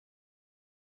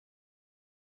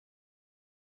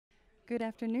Good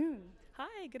afternoon.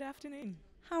 Hi, good afternoon.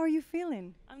 How are you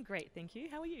feeling? I'm great, thank you.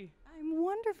 How are you? I'm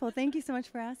wonderful. Thank you so much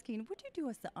for asking. Would you do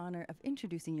us the honor of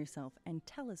introducing yourself and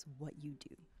tell us what you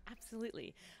do?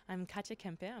 Absolutely. I'm Katja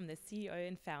Kempe. I'm the CEO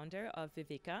and founder of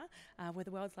Viveka. We're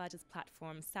the world's largest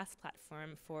platform, SaaS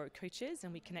platform for coaches,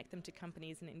 and we connect them to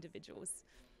companies and individuals.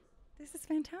 This is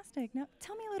fantastic. Now,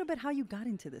 tell me a little bit how you got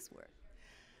into this work.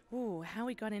 Oh, how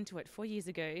we got into it 4 years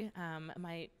ago.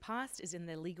 My past is in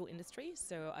the legal industry,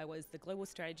 so I was the global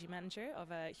strategy manager of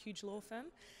a huge law firm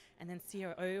and then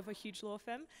COO of a huge law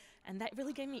firm. And that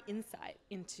really gave me insight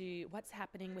into what's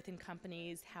happening within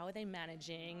companies, how are they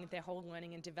managing their whole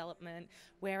learning and development,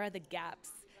 where are the gaps,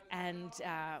 and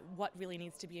what really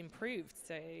needs to be improved.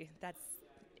 So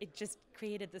it just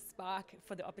created the spark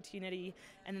for the opportunity,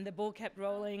 and then the ball kept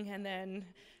rolling, and then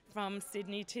from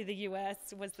Sydney to the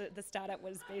US was the startup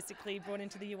was basically brought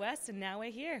into the US, and now we're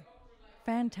here.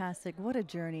 Fantastic. What a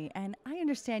journey. And I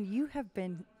understand you have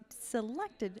been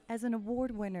selected as an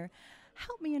award winner.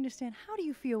 Help me understand, how do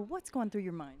you feel? What's going through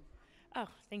your mind? Oh,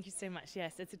 thank you so much.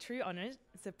 Yes, it's a true honor.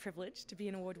 It's a privilege to be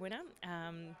an award winner.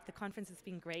 The conference has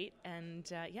been great, and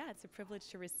it's a privilege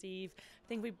to receive. I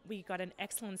think we got an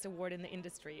excellence award in the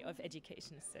industry of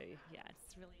education. So yeah,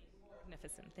 it's really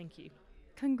magnificent. Thank you.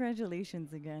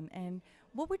 Congratulations again. And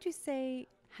what would you say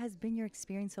has been your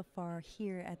experience so far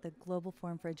here at the Global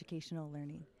Forum for Educational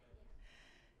Learning?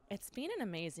 It's been an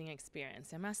amazing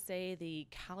experience. I must say, the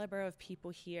caliber of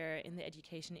people here in the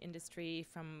education industry,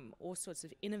 from all sorts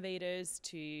of innovators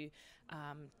to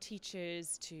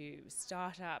teachers to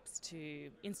startups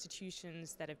to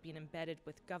institutions that have been embedded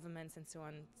with governments and so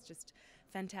on. It's just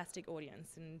fantastic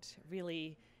audience and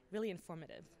really, really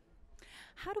informative.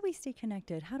 How do we stay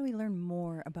connected? How do we learn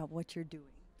more about what you're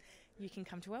doing? You can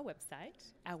come to our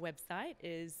website. Our website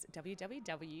is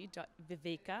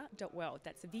www.viveka.world.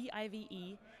 That's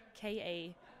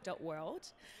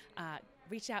Viveka.world.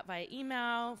 Reach out via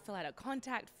email, fill out a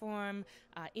contact form,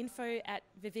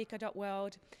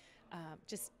 info@viveka.world.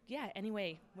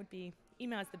 Anyway, would be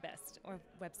email is the best, or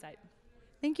website.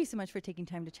 Thank you so much for taking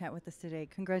time to chat with us today.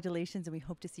 Congratulations, and we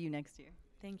hope to see you next year.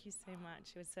 Thank you so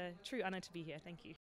much. It was a true honor to be here. Thank you.